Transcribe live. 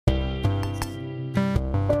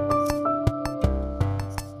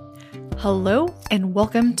Hello, and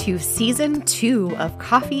welcome to Season 2 of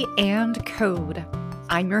Coffee and Code.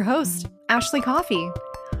 I'm your host, Ashley Coffee.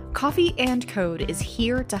 Coffee and Code is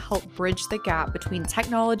here to help bridge the gap between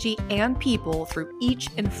technology and people through each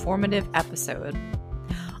informative episode.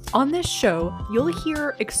 On this show, you'll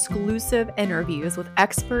hear exclusive interviews with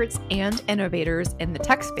experts and innovators in the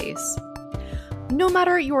tech space. No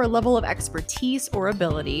matter your level of expertise or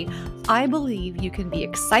ability, I believe you can be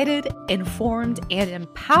excited, informed, and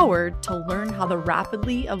empowered to learn how the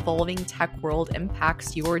rapidly evolving tech world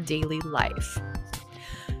impacts your daily life.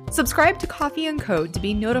 Subscribe to Coffee and Code to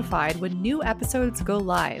be notified when new episodes go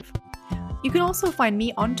live. You can also find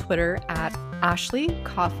me on Twitter at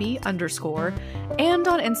AshleyCoffee_ and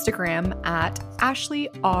on Instagram at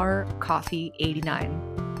AshleyRCoffee89.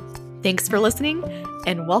 Thanks for listening,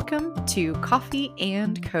 and welcome to Coffee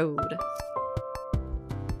and Code.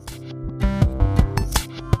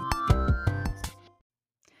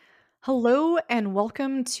 Hello, and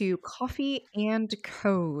welcome to Coffee and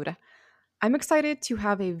Code. I'm excited to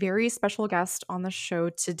have a very special guest on the show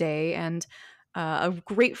today, and a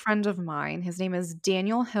great friend of mine. His name is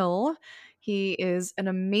Daniel Hill. He is an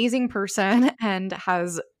amazing person and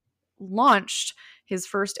has launched his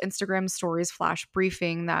first Instagram stories flash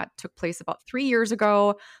briefing that took place about 3 years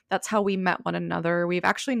ago. That's how we met one another. We've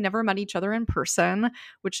actually never met each other in person,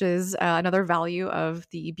 which is another value of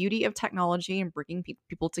the beauty of technology and bringing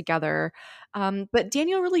people together. But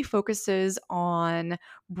Daniel really focuses on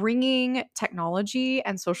bringing technology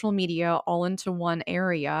and social media all into one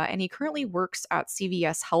area. And he currently works at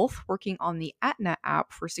CVS Health, working on the Aetna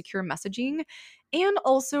app for secure messaging, and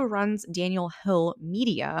also runs Daniel Hill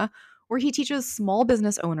Media, where he teaches small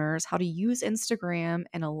business owners how to use Instagram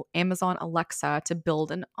and Amazon Alexa to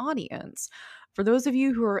build an audience. For those of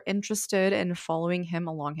you who are interested in following him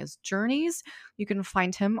along his journeys, you can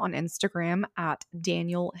find him on Instagram at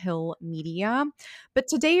Daniel Hill Media. But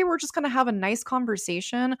today we're just going to have a nice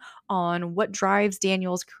conversation on what drives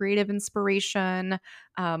Daniel's creative inspiration,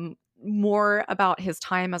 more about his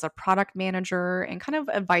time as a product manager, and kind of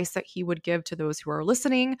advice that he would give to those who are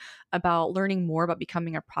listening about learning more about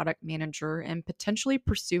becoming a product manager and potentially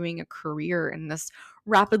pursuing a career in this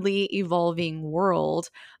rapidly evolving world.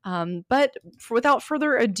 Without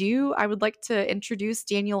further ado, I would like to introduce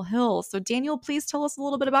Daniel Hill. So Daniel, please tell us a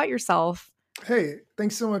little bit about yourself. Hey,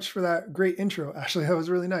 thanks so much for that great intro, Ashley. That was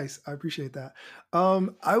really nice. I appreciate that.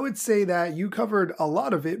 I would say that you covered a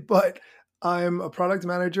lot of it, but I'm a product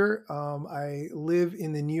manager. I live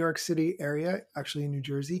in the New York City area, actually in New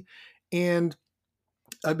Jersey, and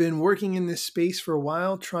I've been working in this space for a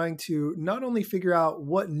while, trying to not only figure out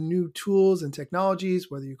what new tools and technologies,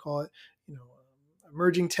 whether you call it,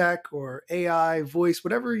 emerging tech or AI, voice,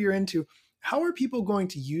 whatever you're into, how are people going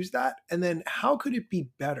to use that? And then how could it be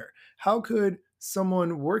better? How could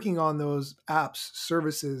someone working on those apps,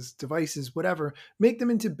 services, devices, whatever, make them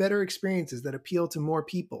into better experiences that appeal to more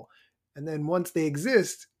people? And then once they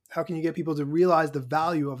exist, how can you get people to realize the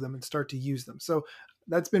value of them and start to use them? So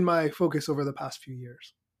that's been my focus over the past few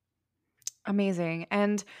years. Amazing.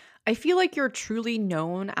 And I feel like you're truly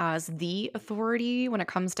known as the authority when it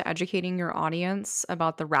comes to educating your audience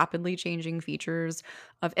about the rapidly changing features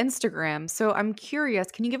of Instagram. So I'm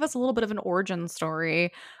curious, can you give us a little bit of an origin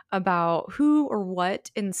story about who or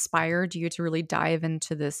what inspired you to really dive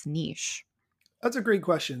into this niche? That's a great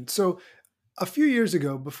question. So a few years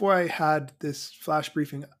ago, before I had this flash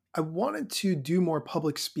briefing, I wanted to do more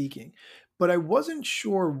public speaking, but I wasn't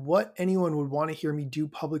sure what anyone would want to hear me do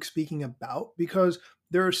public speaking about because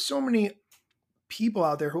there are so many people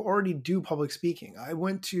out there who already do public speaking. I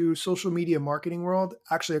went to social media marketing world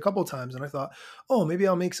actually a couple of times and I thought, oh, maybe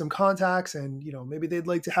I'll make some contacts and, maybe they'd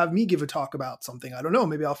like to have me give a talk about something. I don't know,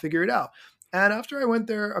 maybe I'll figure it out. And after I went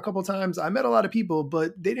there a couple of times, I met a lot of people,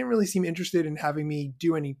 but they didn't really seem interested in having me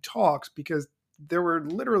do any talks because there were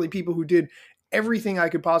literally people who did everything I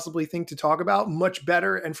could possibly think to talk about much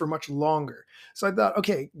better and for much longer. So I thought,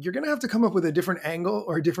 okay, you're going to have to come up with a different angle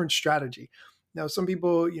or a different strategy. Now, some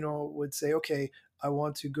people, would say, okay, I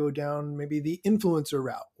want to go down maybe the influencer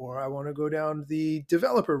route, or I want to go down the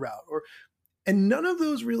developer route, and none of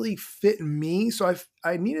those really fit me. So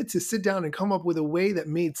I needed to sit down and come up with a way that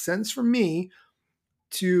made sense for me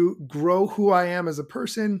to grow who I am as a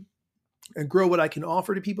person and grow what I can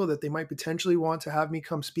offer to people that they might potentially want to have me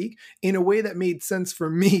come speak in a way that made sense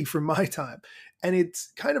for me, for my time. And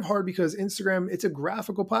it's kind of hard because Instagram, it's a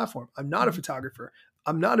graphical platform. I'm not a photographer.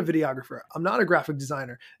 I'm not a videographer. I'm not a graphic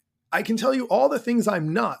designer. I can tell you all the things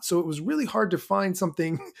I'm not. So it was really hard to find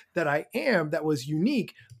something that I am that was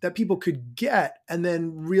unique that people could get and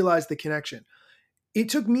then realize the connection. It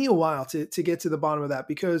took me a while to get to the bottom of that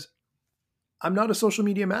because I'm not a social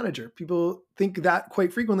media manager. People think that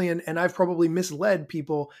quite frequently, and I've probably misled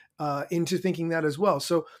people into thinking that as well.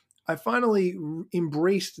 So I finally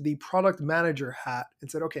embraced the product manager hat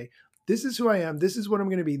and said, okay, this is who I am. This is what I'm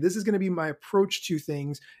going to be. This is going to be my approach to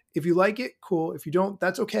things. If you like it, cool. If you don't,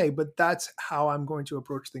 that's okay. But that's how I'm going to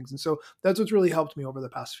approach things. And so that's what's really helped me over the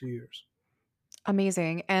past few years.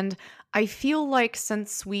 Amazing. And I feel like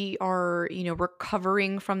since we are,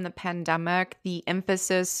 recovering from the pandemic, the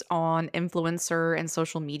emphasis on influencer and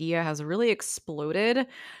social media has really exploded.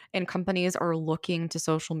 And companies are looking to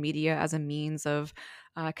social media as a means of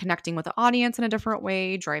connecting with the audience in a different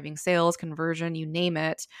way, driving sales, conversion, you name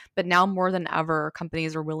it. But now more than ever,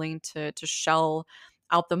 companies are willing to shell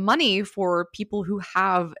out the money for people who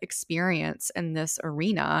have experience in this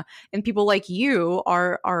arena, and people like you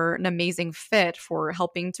are an amazing fit for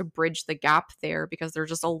helping to bridge the gap there, because there's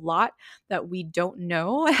just a lot that we don't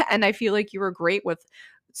know. And I feel like you were great with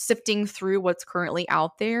sifting through what's currently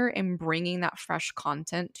out there and bringing that fresh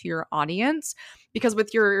content to your audience, because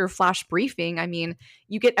with your flash briefing, I mean,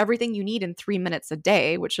 you get everything you need in 3 minutes a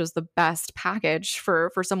day, which is the best package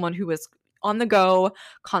for someone who is on the go,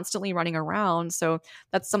 constantly running around. So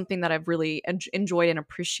that's something that I've really enjoyed and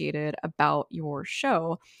appreciated about your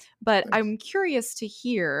show. But Thanks. I'm curious to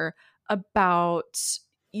hear about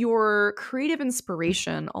your creative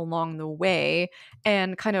inspiration along the way,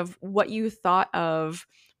 and kind of what you thought of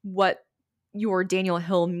what your Daniel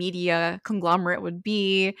Hill media conglomerate would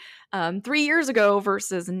be 3 years ago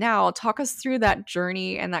versus now. Talk us through that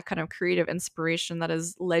journey and that kind of creative inspiration that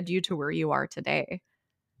has led you to where you are today.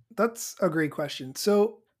 That's a great question.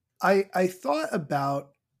 So I thought about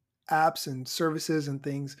apps and services and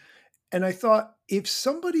things, and I thought if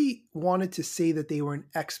somebody wanted to say that they were an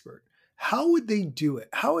expert, how would they do it?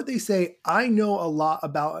 How would they say, I know a lot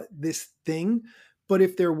about this thing, but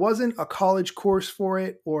if there wasn't a college course for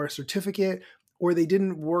it or a certificate, or they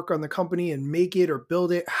didn't work on the company and make it or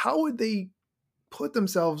build it, how would they put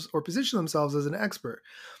themselves or position themselves as an expert?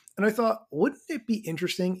 And I thought, wouldn't it be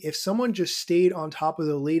interesting if someone just stayed on top of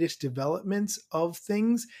the latest developments of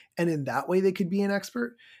things and in that way they could be an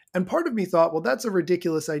expert? And part of me thought, well, that's a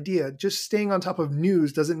ridiculous idea. Just staying on top of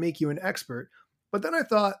news doesn't make you an expert. But then I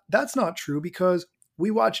thought, that's not true, because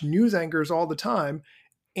we watch news anchors all the time,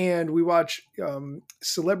 and we watch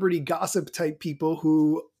celebrity gossip type people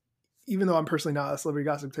who, even though I'm personally not a celebrity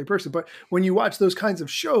gossip type person, but when you watch those kinds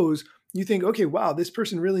of shows, you think, okay, wow, this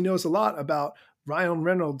person really knows a lot about Ryan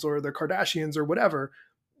Reynolds or the Kardashians or whatever,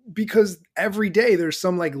 because every day there's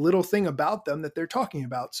some like little thing about them that they're talking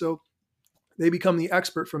about. So they become the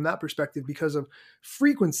expert from that perspective because of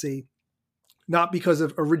frequency, not because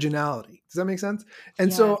of originality. Does that make sense?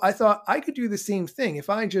 And so I Yes. thought I could do the same thing. If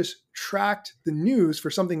I just tracked the news for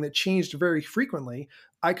something that changed very frequently,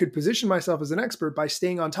 I could position myself as an expert by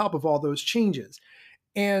staying on top of all those changes.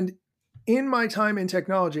 And in my time in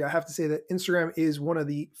technology, I have to say that Instagram is one of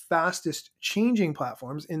the fastest changing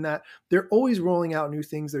platforms, in that they're always rolling out new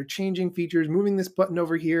things. They're changing features, moving this button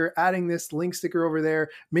over here, adding this link sticker over there,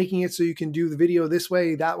 making it so you can do the video this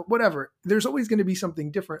way, that, whatever. There's always going to be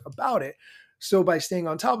something different about it. So by staying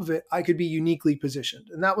on top of it, I could be uniquely positioned.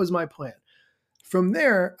 And that was my plan. From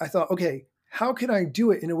there, I thought, okay, how can I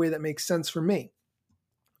do it in a way that makes sense for me?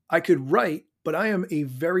 I could write, but I am a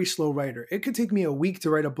very slow writer. It could take me a week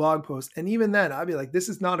to write a blog post. And even then, I'd be like, this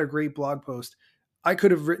is not a great blog post. I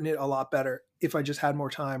could have written it a lot better if I just had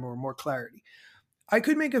more time or more clarity. I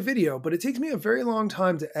could make a video, but it takes me a very long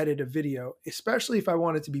time to edit a video, especially if I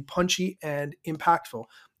want it to be punchy and impactful.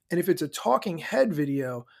 And if it's a talking head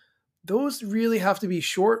video, those really have to be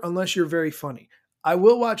short unless you're very funny. I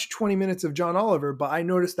will watch 20 minutes of John Oliver, but I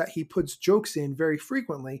noticed that he puts jokes in very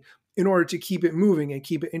frequently in order to keep it moving and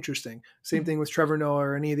keep it interesting. Same thing with Trevor Noah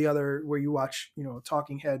or any of the other where you watch,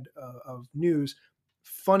 talking head of news.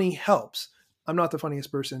 Funny helps. I'm not the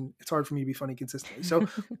funniest person. It's hard for me to be funny consistently. So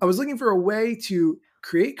I was looking for a way to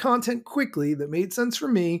create content quickly that made sense for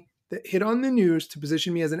me, that hit on the news to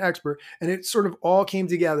position me as an expert. And it sort of all came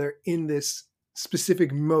together in this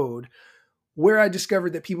specific mode where I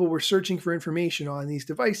discovered that people were searching for information on these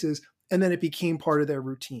devices, and then it became part of their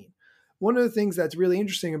routine. One of the things that's really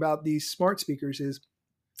interesting about these smart speakers is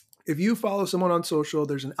if you follow someone on social,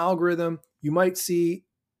 there's an algorithm. You might see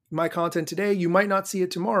my content today. You might not see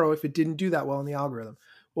it tomorrow if it didn't do that well in the algorithm.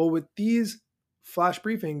 Well, with these flash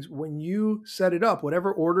briefings, when you set it up,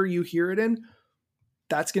 whatever order you hear it in,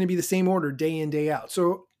 that's going to be the same order day in, day out.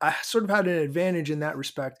 So I sort of had an advantage in that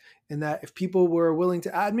respect, in that if people were willing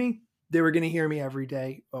to add me, they were going to hear me every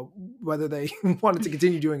day, whether they wanted to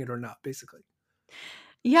continue doing it or not, basically.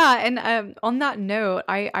 Yeah, and on that note,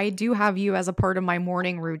 I do have you as a part of my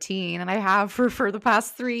morning routine, and I have for the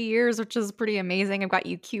past 3 years, which is pretty amazing. I've got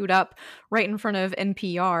you queued up right in front of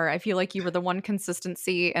NPR. I feel like you were the one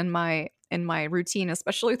consistency in my routine,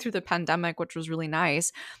 especially through the pandemic, which was really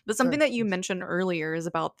nice. But something Thanks. that you mentioned earlier is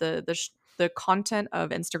about the content of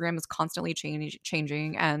Instagram is constantly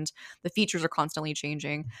changing, and the features are constantly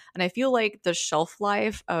changing. And I feel like the shelf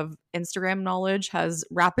life of Instagram knowledge has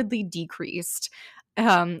rapidly decreased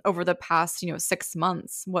over the past 6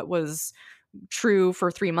 months. What was true for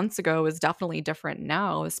 3 months ago is definitely different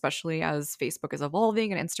now, especially as Facebook is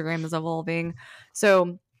evolving and Instagram is evolving.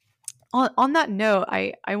 So on that note,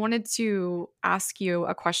 I wanted to ask you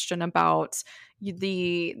a question about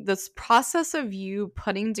the this process of you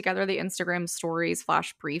putting together the Instagram stories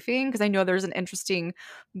flash briefing, because I know there's an interesting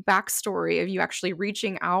backstory of you actually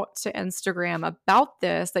reaching out to Instagram about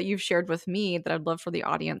this that you've shared with me that I'd love for the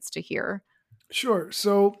audience to hear. Sure.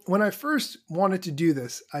 So when I first wanted to do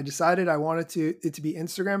this, I decided I wanted it to be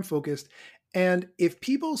Instagram focused. And if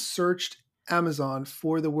people searched Amazon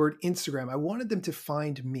for the word Instagram, I wanted them to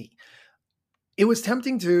find me. It was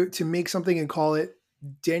tempting to make something and call it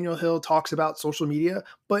Daniel Hill talks about social media,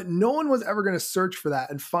 but no one was ever going to search for that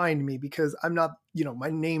and find me because I'm not, my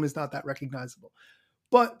name is not that recognizable.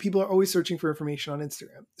 But people are always searching for information on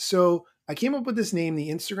Instagram. So I came up with this name, the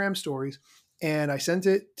Instagram Stories, and I sent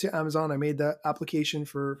it to Amazon. I made the application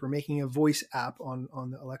for making a voice app on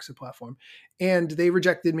the Alexa platform, and they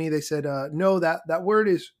rejected me. They said, no, that word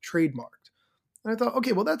is trademarked. And I thought,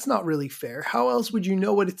 okay, well, that's not really fair. How else would you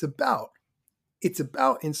know what it's about? It's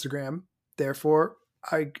about Instagram. Therefore,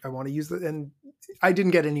 I want to use it. And I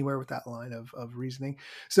didn't get anywhere with that line of reasoning.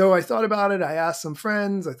 So I thought about it. I asked some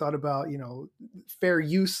friends. I thought about, fair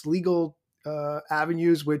use, legal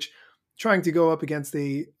avenues, which trying to go up against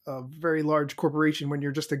a very large corporation when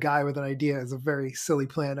you're just a guy with an idea is a very silly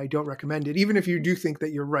plan. I don't recommend it. Even if you do think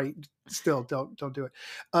that you're right, still don't do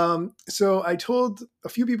it. So I told a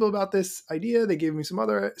few people about this idea. They gave me some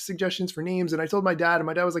other suggestions for names. And I told my dad, and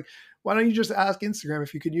my dad was like, why don't you just ask Instagram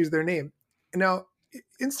if you could use their name? And now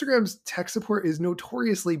Instagram's tech support is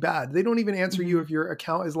notoriously bad. They don't even answer you Mhm. if your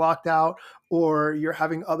account is locked out or you're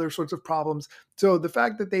having other sorts of problems. So the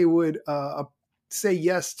fact that they would say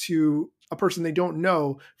yes to a person they don't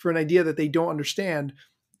know for an idea that they don't understand,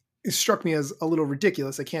 it struck me as a little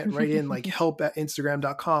ridiculous. I can't write in like help at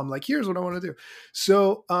Instagram.com, like, here's what I want to do.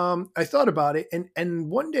 So I thought about it. And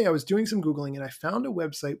one day I was doing some Googling and I found a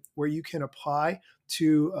website where you can apply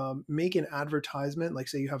to make an advertisement. Like,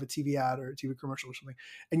 say you have a TV ad or a TV commercial or something,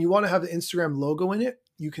 and you want to have the Instagram logo in it.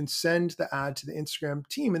 You can send the ad to the Instagram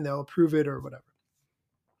team and they'll approve it or whatever.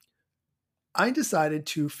 I decided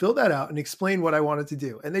to fill that out and explain what I wanted to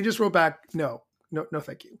do. And they just wrote back, no, no, no,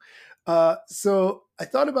 thank you. So I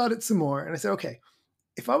thought about it some more and I said, okay,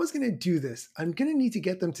 if I was going to do this, I'm going to need to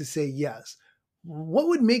get them to say yes. What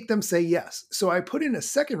would make them say yes? So I put in a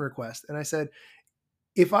second request and I said,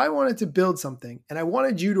 if I wanted to build something and I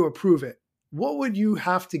wanted you to approve it, what would you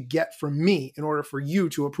have to get from me in order for you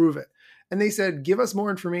to approve it? And they said, give us more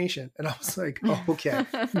information. And I was like, oh, okay,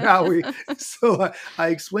 now so I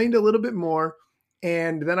explained a little bit more.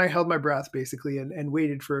 And then I held my breath basically and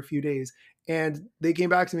waited for a few days. And they came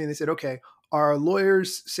back to me and they said, okay, our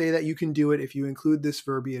lawyers say that you can do it if you include this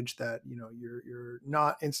verbiage that, you're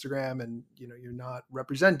not Instagram and, you're not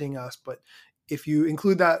representing us. But if you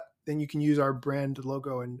include that, then you can use our brand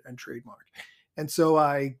logo and trademark. And so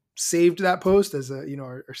I saved that post as a,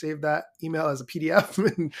 or saved that email as a PDF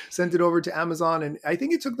and sent it over to Amazon. And I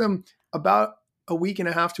think it took them about a week and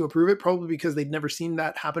a half to approve it, probably because they'd never seen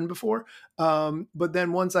that happen before. But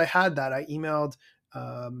then once I had that, I emailed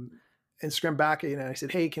Instagram back and I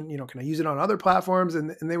said, hey, can I use it on other platforms?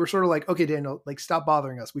 And they were sort of like, okay, Daniel, like, stop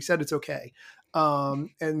bothering us. We said it's okay.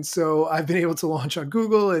 And so I've been able to launch on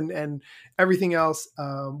Google and everything else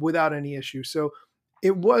without any issue. So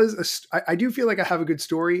it was I do feel like I have a good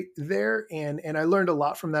story there, and I learned a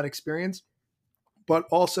lot from that experience. But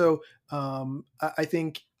also, I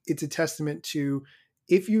think it's a testament to,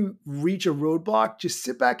 if you reach a roadblock, just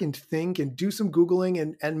sit back and think and do some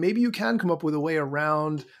Googling, and maybe you can come up with a way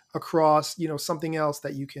around, across, something else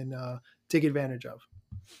that you can take advantage of.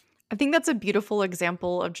 I think that's a beautiful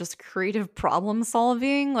example of just creative problem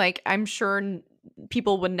solving. Like, I'm sure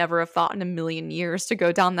people would never have thought in a million years to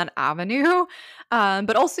go down that avenue.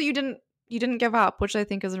 But also, you didn't give up, which I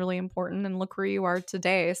think is really important. And look where you are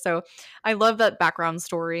today. So, I love that background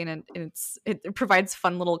story, and it provides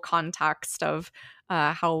fun little context of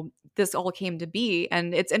how this all came to be.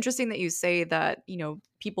 And it's interesting that you say that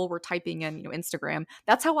people were typing in Instagram.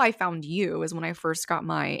 That's how I found you. Is when I first got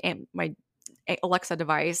my Alexa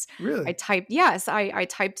device. I Really? typed, yes, I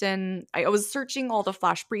typed in, I was searching all the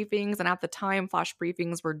flash briefings. And at the time, flash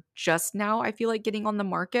briefings were just now, I feel like, getting on the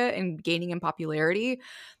market and gaining in popularity.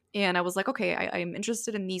 And I was like, okay, I'm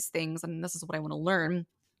interested in these things and this is what I want to learn.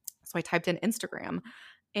 So I typed in Instagram,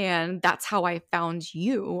 and that's how I found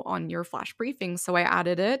you on your flash briefing. So I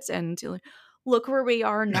added it, and look where we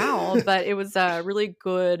are now. But it was a really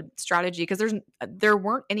good strategy because there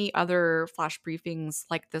weren't any other flash briefings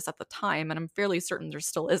like this at the time, and I'm fairly certain there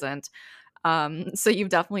still isn't. So you've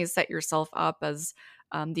definitely set yourself up as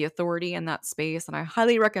the authority in that space. And I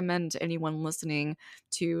highly recommend to anyone listening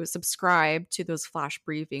to subscribe to those flash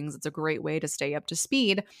briefings. It's a great way to stay up to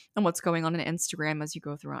speed on what's going on Instagram as you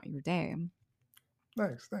go throughout your day.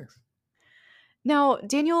 Nice, thanks. Now,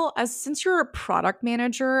 Daniel, as since you're a product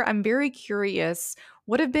manager, I'm very curious,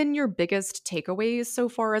 what have been your biggest takeaways so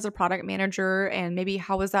far as a product manager, and maybe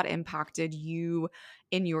how has that impacted you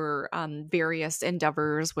in your various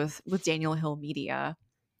endeavors with Daniel Hill Media?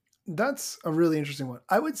 That's a really interesting one.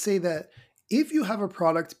 I would say that if you have a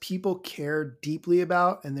product people care deeply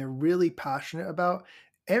about and they're really passionate about,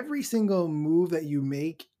 every single move that you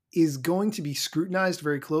make is going to be scrutinized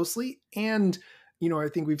very closely. And, I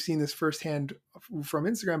think we've seen this firsthand from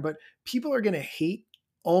Instagram, but people are going to hate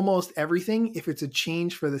almost everything if it's a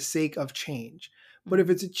change for the sake of change. But if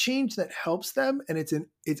Mhm. it's a change that helps them and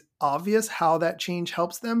it's obvious how that change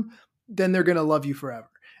helps them, then they're going to love you forever.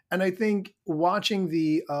 And I think watching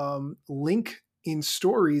the link in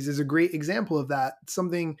stories is a great example of that. It's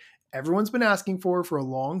something everyone's been asking for a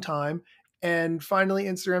long time. And finally,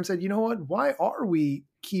 Instagram said, you know what? Why are we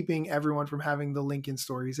keeping everyone from having the link in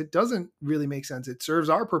stories? It doesn't really make sense. It serves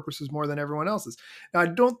our purposes more than everyone else's. Now, I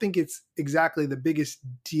don't think it's exactly the biggest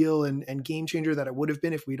deal and game changer that it would have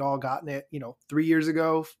been if we'd all gotten it, 3 years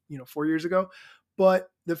ago, 4 years ago. But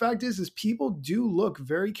the fact is people do look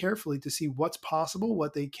very carefully to see what's possible,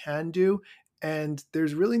 what they can do, and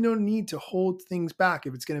there's really no need to hold things back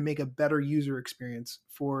if it's going to make a better user experience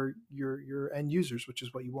for your end users, which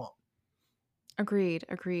is what you want. Agreed,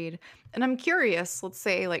 agreed. And I'm curious, let's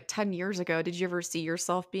say like 10 years ago, did you ever see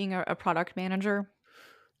yourself being a product manager?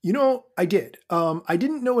 I did. I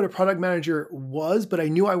didn't know what a product manager was, but I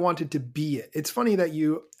knew I wanted to be it. It's funny that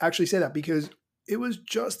you actually say that because it was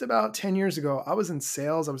just about 10 years ago. I was in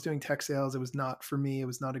sales, I was doing tech sales. It was not for me, it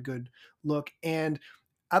was not a good look. And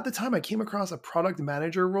at the time, I came across a product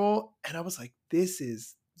manager role and I was like, this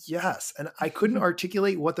is yes. And I couldn't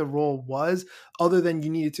articulate what the role was other than you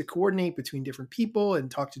needed to coordinate between different people and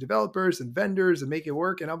talk to developers and vendors and make it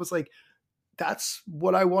work. And I was like, that's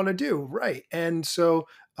what I want to do. Right. And so,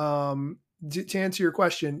 to answer your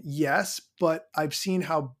question, yes, but I've seen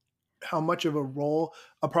how much of a role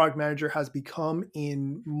a product manager has become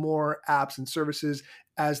in more apps and services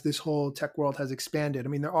as this whole tech world has expanded. I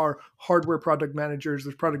mean, there are hardware product managers,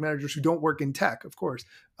 there's product managers who don't work in tech, of course.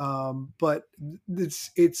 But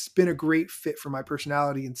it's been a great fit for my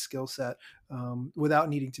personality and skill set, without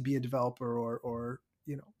needing to be a developer or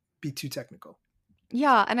be too technical.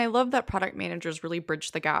 Yeah, and I love that product managers really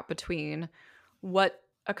bridge the gap between what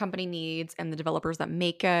a company needs and the developers that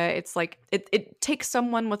make it. It's like it takes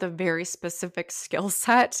someone with a very specific skill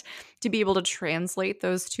set to be able to translate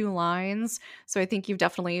those two lines. So I think you've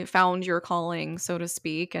definitely found your calling, so to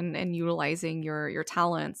speak, and utilizing your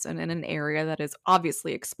talents and in an area that is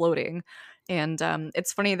obviously exploding. And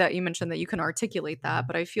it's funny that you mentioned that you can articulate that,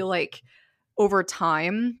 but I feel like over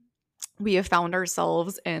time we have found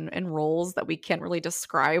ourselves in roles that we can't really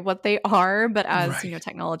describe what they are, but as Right.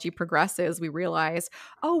 technology progresses, we realize,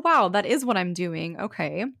 oh wow, that is what I'm doing.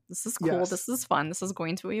 Okay, this is cool, Yes. this is fun, this is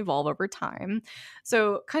going to evolve over time.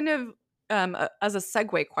 So kind of as a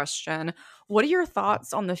segue question, what are your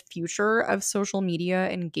thoughts on the future of social media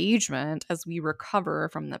engagement as we recover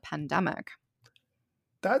from the pandemic?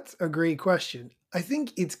 That's a great question. I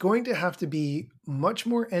think it's going to have to be much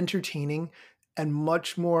more entertaining and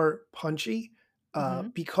much more punchy, Hmm.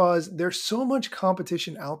 because there's so much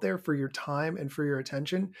competition out there for your time and for your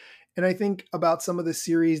attention. And I think about some of the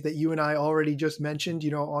series that you and I already just mentioned.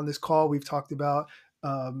 On this call, we've talked about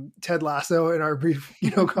Ted Lasso in our brief,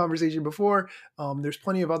 conversation before. There's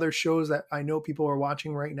plenty of other shows that I know people are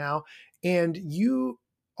watching right now, and you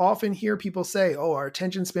often hear people say, "Oh, our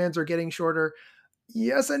attention spans are getting shorter."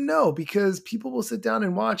 Yes and no, because people will sit down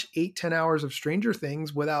and watch 8, 10 hours of Stranger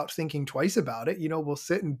Things without thinking twice about it. We'll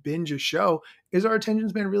sit and binge a show. Is our attention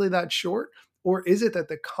span really that short? Or is it that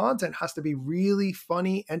the content has to be really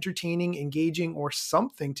funny, entertaining, engaging, or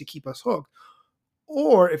something to keep us hooked?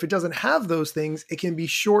 Or if it doesn't have those things, it can be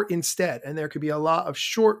short instead. And there could be a lot of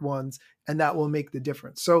short ones, and that will make the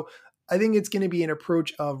difference. So I think it's going to be an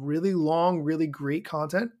approach of really long, really great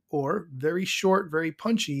content, or very short, very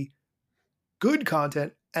punchy, good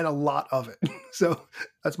content, and a lot of it. So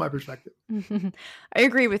that's my perspective. I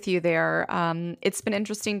agree with you there. It's been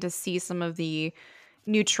interesting to see some of the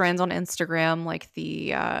new trends on Instagram, like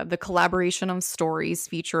the collaboration of stories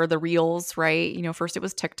feature, the reels, right? You know, first it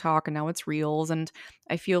was TikTok and now it's reels, and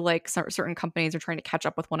I feel like certain companies are trying to catch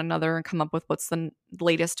up with one another and come up with what's the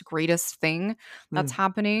latest, greatest thing that's Mm.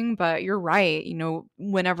 happening. But you're right. You know,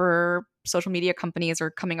 whenever social media companies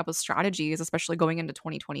are coming up with strategies, especially going into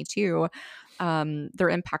 2022, their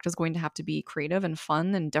impact is going to have to be creative and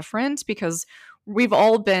fun and different because we've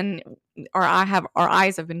all been our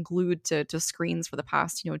eyes have been glued to screens for the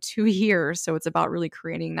past 2 years. So it's about really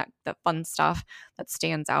creating that fun stuff that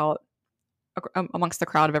stands out amongst the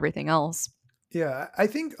crowd of everything else. Yeah, I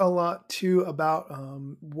think a lot too about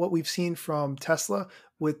what we've seen from Tesla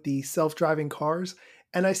with the self driving cars.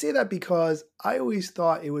 And I say that because I always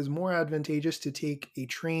thought it was more advantageous to take a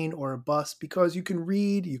train or a bus because you can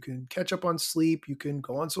read, you can catch up on sleep, you can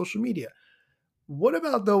go on social media. What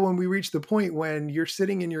about though when we reach the point when you're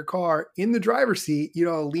sitting in your car in the driver's seat,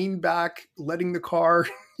 lean back, letting the car,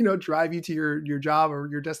 drive you to your job or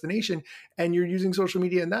your destination, and you're using social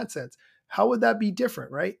media in that sense? How would that be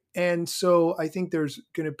different, right? And so I think there's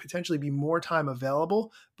going to potentially be more time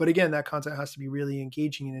available, but again, that content has to be really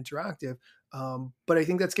engaging and interactive. But I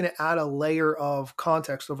think that's going to add a layer of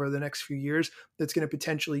context over the next few years that's going to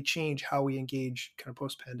potentially change how we engage kind of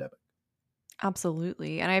post pandemic.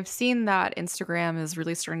 Absolutely. And I've seen that Instagram is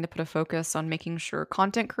really starting to put a focus on making sure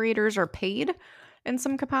content creators are paid in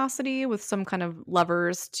some capacity with some kind of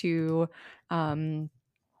levers to um,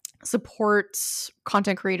 support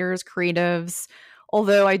content creators, creatives.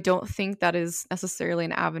 Although I don't think that is necessarily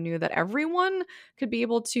an avenue that everyone could be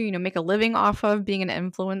able to, make a living off of being an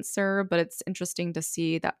influencer. But it's interesting to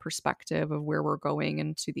see that perspective of where we're going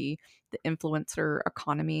into the influencer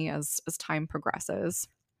economy as time progresses.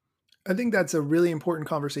 I think that's a really important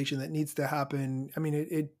conversation that needs to happen. I mean,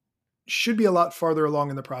 it should be a lot farther along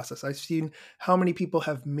in the process. I've seen how many people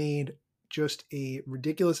have made just a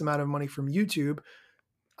ridiculous amount of money from YouTube.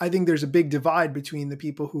 I think there's a big divide between the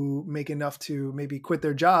people who make enough to maybe quit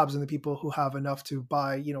their jobs and the people who have enough to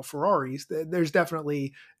buy, Ferraris. There's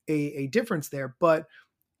definitely a difference there, but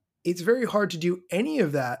it's very hard to do any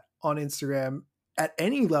of that on Instagram at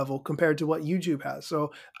any level compared to what YouTube has.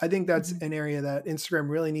 So I think that's Mhm. an area that Instagram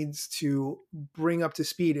really needs to bring up to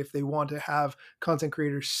speed if they want to have content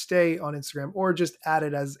creators stay on Instagram or just add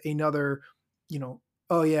it as another,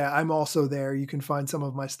 oh yeah, I'm also there. You can find some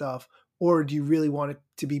of my stuff. Or do you really want it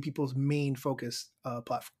to be people's main focus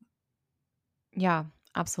platform? Yeah,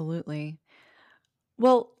 absolutely.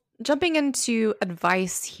 Well, jumping into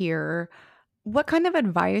advice here, what kind of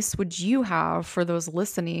advice would you have for those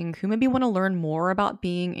listening who maybe want to learn more about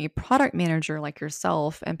being a product manager like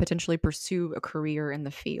yourself and potentially pursue a career in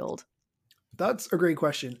the field? That's a great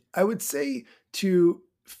question. I would say to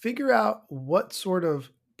figure out what sort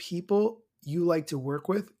of people you like to work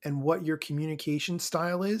with and what your communication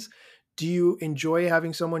style is. Do you enjoy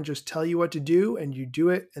having someone just tell you what to do and you do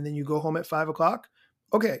it and then you go home at 5 o'clock?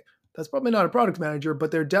 Okay, that's probably not a product manager,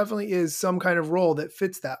 but there definitely is some kind of role that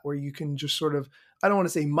fits that where you can just sort of, I don't want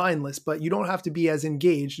to say mindless, but you don't have to be as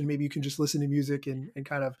engaged and maybe you can just listen to music and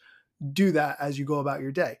kind of do that as you go about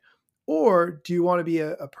your day. Or do you want to be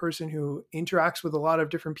a person who interacts with a lot of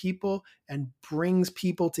different people and brings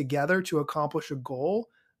people together to accomplish a goal?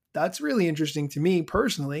 That's really interesting to me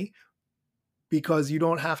personally because you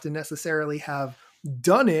don't have to necessarily have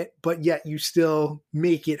done it, but yet you still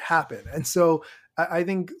make it happen. And so I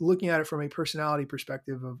think looking at it from a personality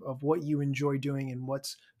perspective of what you enjoy doing and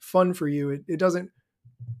what's fun for you, it doesn't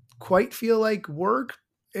quite feel like work.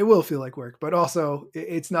 It will feel like work, but also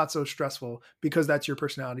it's not so stressful because that's your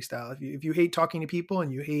personality style. If you hate talking to people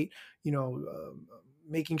and you hate,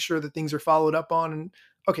 making sure that things are followed up on, and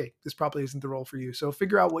okay, this probably isn't the role for you. So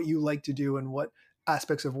figure out what you like to do and what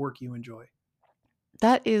aspects of work you enjoy.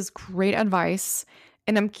 That is great advice.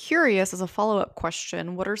 And I'm curious, as a follow up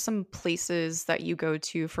question, what are some places that you go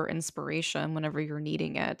to for inspiration whenever you're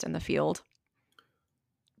needing it in the field?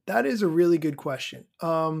 That is a really good question.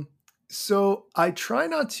 So I try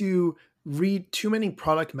not to read too many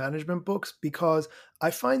product management books because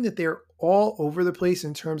I find that they're all over the place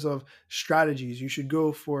in terms of strategies. You should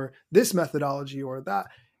go for this methodology or that.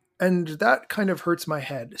 And that kind of hurts my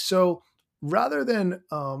head. So rather than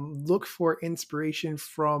look for inspiration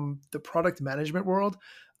from the product management world,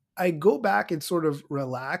 I go back and sort of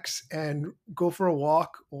relax and go for a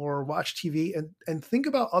walk or watch TV and think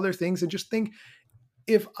about other things and just think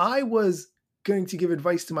if I was going to give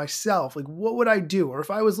advice to myself, like what would I do? Or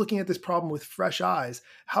if I was looking at this problem with fresh eyes,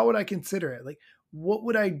 how would I consider it? Like, what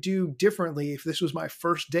would I do differently if this was my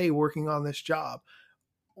first day working on this job?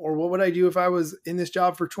 Or what would I do if I was in this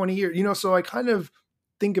job for 20 years? So I kind of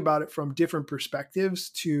think about it from different perspectives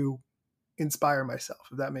to inspire myself,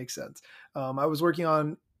 if that makes sense. I was working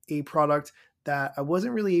on a product that I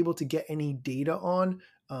wasn't really able to get any data on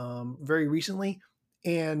very recently.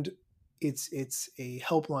 And it's a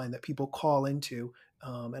helpline that people call into.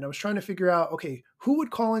 And I was trying to figure out, okay, who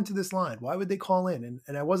would call into this line? Why would they call in?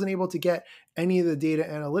 And I wasn't able to get any of the data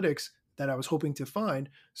analytics that I was hoping to find.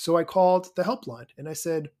 So I called the helpline and I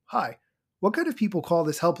said, hi, what kind of people call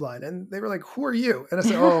this helpline? And they were like, who are you? And I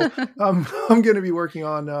said, I'm going to be working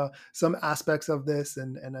on some aspects of this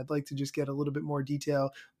and I'd like to just get a little bit more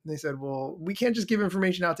detail. And they said, well, we can't just give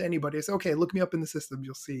information out to anybody. I said, okay, look me up in the system.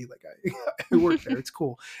 You'll see, like I work there. It's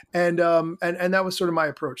cool. And that was sort of my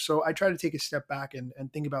approach. So I try to take a step back and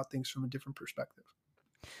think about things from a different perspective.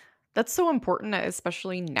 That's so important,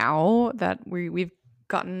 especially now that we've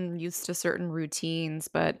gotten used to certain routines,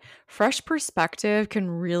 but fresh perspective can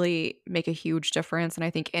really make a huge difference in I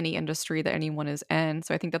think any industry that anyone is in.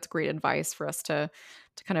 So I think that's great advice for us to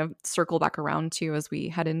kind of circle back around to as we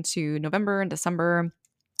head into November and December.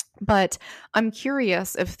 But I'm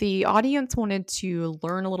curious if the audience wanted to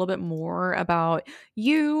learn a little bit more about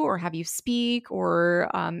you or have you speak or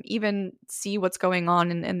even see what's going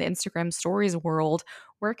on in the Instagram stories world,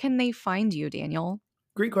 where can they find you, Daniel?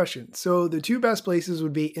 Great question. So the two best places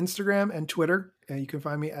would be Instagram and Twitter. You can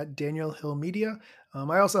find me at Daniel Hill Media.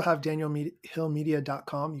 I also have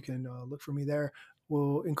danielhillmedia.com. You can look for me there.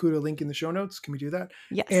 We'll include a link in the show notes. Can we do that?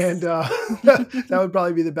 Yes. And that would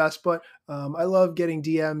probably be the best. But I love getting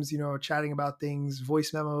DMs, chatting about things,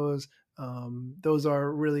 voice memos. Those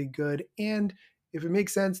are really good. And if it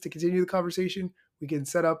makes sense to continue the conversation, we can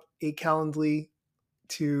set up a Calendly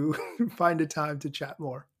to find a time to chat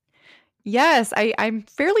more. Yes, I'm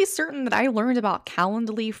fairly certain that I learned about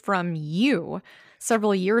Calendly from you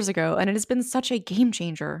several years ago, and it has been such a game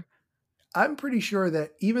changer. I'm pretty sure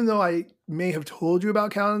that even though I may have told you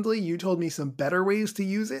about Calendly, you told me some better ways to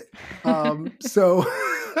use it. So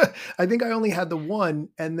I think I only had the one,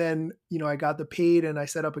 and then I got the paid, and I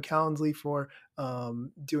set up a Calendly for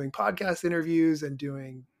doing podcast interviews and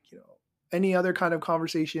doing any other kind of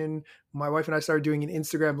conversation. My wife and I started doing an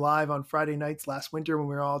Instagram live on Friday nights last winter when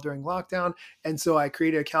we were all during lockdown. And so I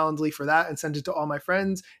created a Calendly for that and sent it to all my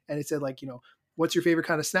friends. And it said what's your favorite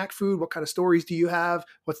kind of snack food? What kind of stories do you have?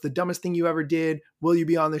 What's the dumbest thing you ever did? Will you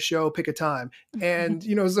be on the show? Pick a time. And,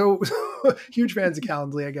 so huge fans of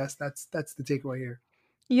Calendly, I guess that's the takeaway here.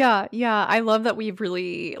 Yeah. I love that we've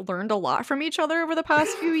really learned a lot from each other over the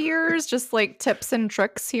past few years, just like tips and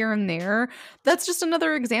tricks here and there. That's just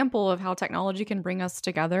another example of how technology can bring us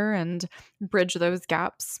together and bridge those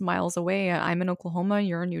gaps miles away. I'm in Oklahoma,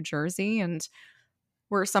 you're in New Jersey, and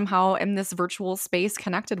we're somehow in this virtual space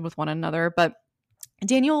connected with one another. But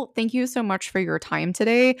Daniel, thank you so much for your time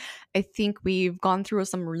today. I think we've gone through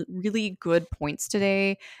some really good points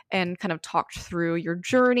today and kind of talked through your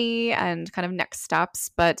journey and kind of next steps.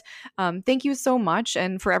 But thank you so much.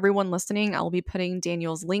 And for everyone listening, I'll be putting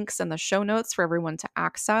Daniel's links in the show notes for everyone to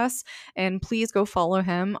access. And please go follow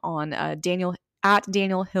him on at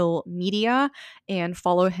Daniel Hill Media and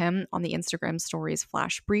follow him on the Instagram Stories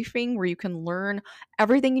Flash Briefing, where you can learn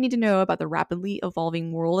everything you need to know about the rapidly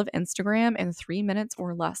evolving world of Instagram in 3 minutes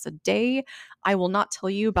or less a day. I will not tell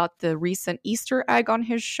you about the recent Easter egg on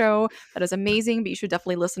his show. That is amazing, but you should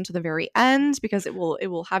definitely listen to the very end because it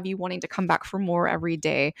will have you wanting to come back for more every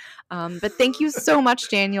day. But thank you so much,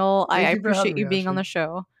 Daniel. I appreciate you being on the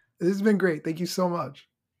show. This has been great. Thank you so much.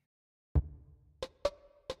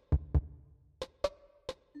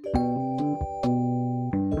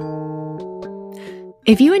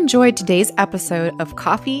 If you enjoyed today's episode of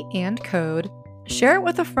Coffee and Code, share it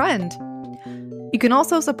with a friend. You can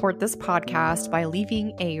also support this podcast by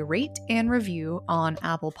leaving a rate and review on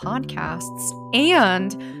Apple Podcasts,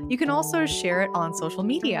 and you can also share it on social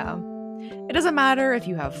media. It doesn't matter if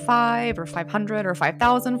you have 5 or 500 or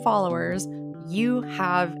 5,000 followers, you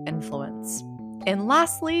have influence. And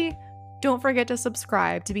lastly, don't forget to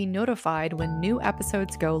subscribe to be notified when new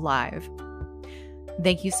episodes go live.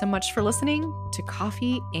 Thank you so much for listening to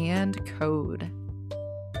Coffee and Code.